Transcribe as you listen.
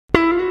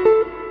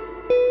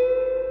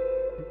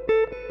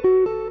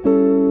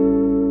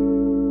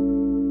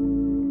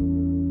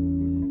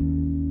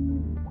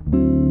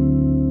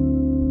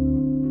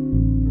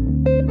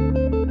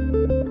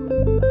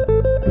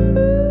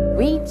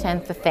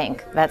tend to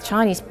think that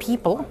Chinese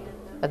people,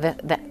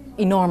 the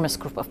enormous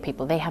group of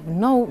people, they have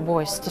no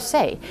voice to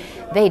say.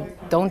 They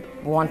don't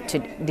want to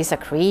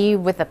disagree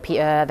with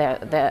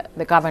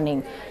the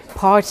governing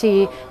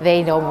party.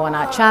 They don't want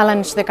to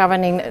challenge the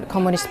governing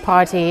Communist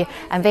Party,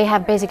 and they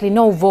have basically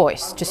no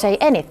voice to say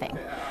anything.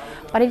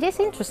 But it is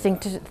interesting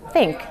to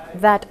think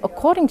that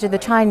according to the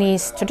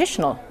Chinese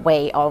traditional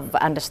way of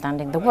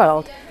understanding the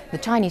world, the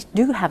Chinese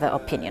do have an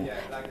opinion.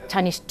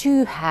 Chinese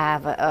do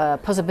have a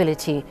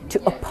possibility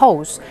to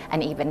oppose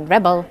and even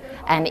rebel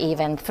and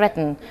even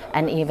threaten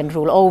and even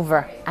rule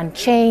over and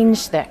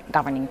change the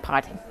governing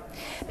party.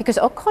 Because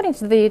according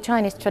to the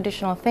Chinese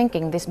traditional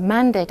thinking, this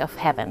mandate of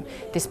heaven,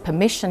 this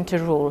permission to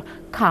rule,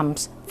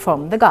 comes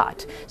from the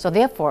God. So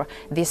therefore,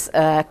 this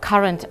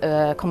current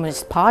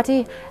Communist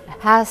Party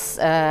has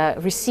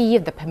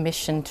received the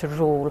permission to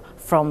rule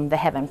from the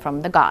heaven,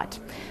 from the God.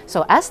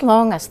 So as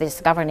long as this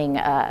governing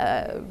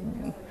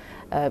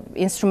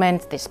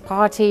instrument, this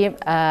party,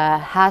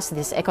 has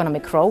this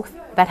economic growth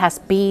that has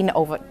been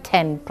over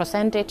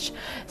 10%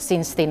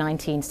 since the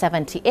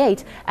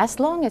 1978, as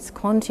long as it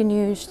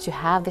continues to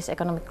have this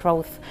economic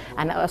growth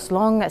and as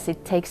long as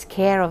it takes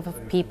care of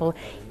people,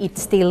 it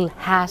still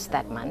has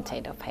that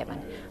mandate of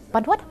heaven.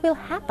 But what will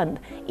happen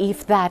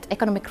if that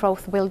economic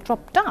growth will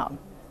drop down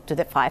to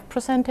the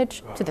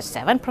 5%, to the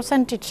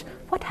 7%?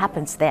 What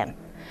happens then?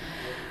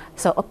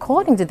 So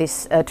according to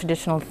this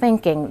traditional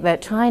thinking, the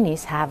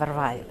Chinese have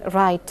a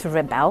right to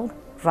rebel,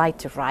 right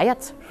to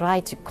riot,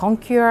 right to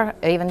conquer,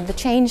 even to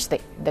change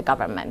the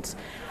government.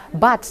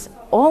 But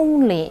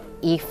only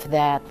if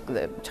the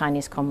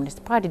Chinese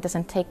Communist Party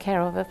doesn't take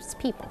care of its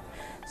people.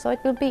 So it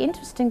will be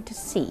interesting to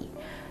see,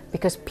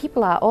 because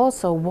people are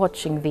also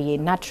watching the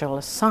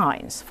natural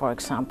signs. For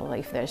example,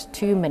 if there's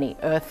too many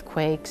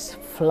earthquakes,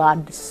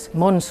 floods,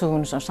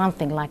 monsoons or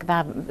something like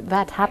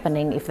that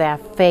happening, if they are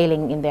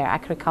failing in their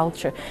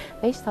agriculture,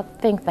 they start to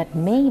think that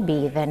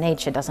maybe the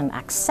nature doesn't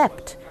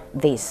accept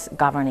this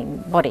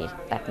governing body,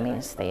 that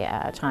means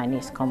the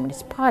Chinese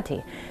Communist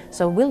Party.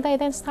 So will they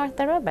then start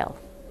the rebel?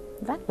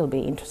 That will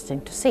be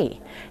interesting to see.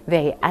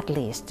 They at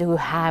least do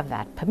have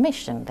that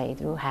permission, they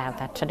do have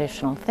that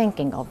traditional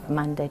thinking of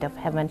mandate of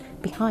heaven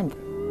behind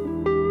them.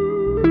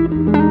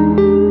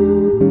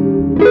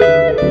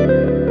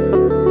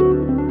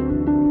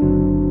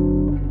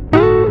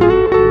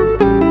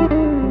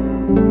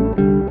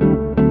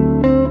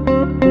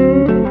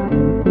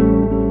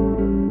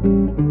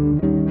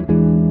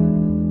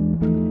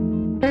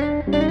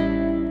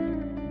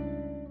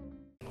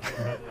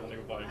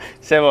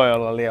 Se voi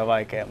olla liian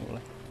vaikea mulle.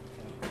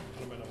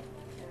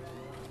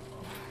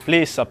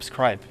 Please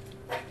subscribe.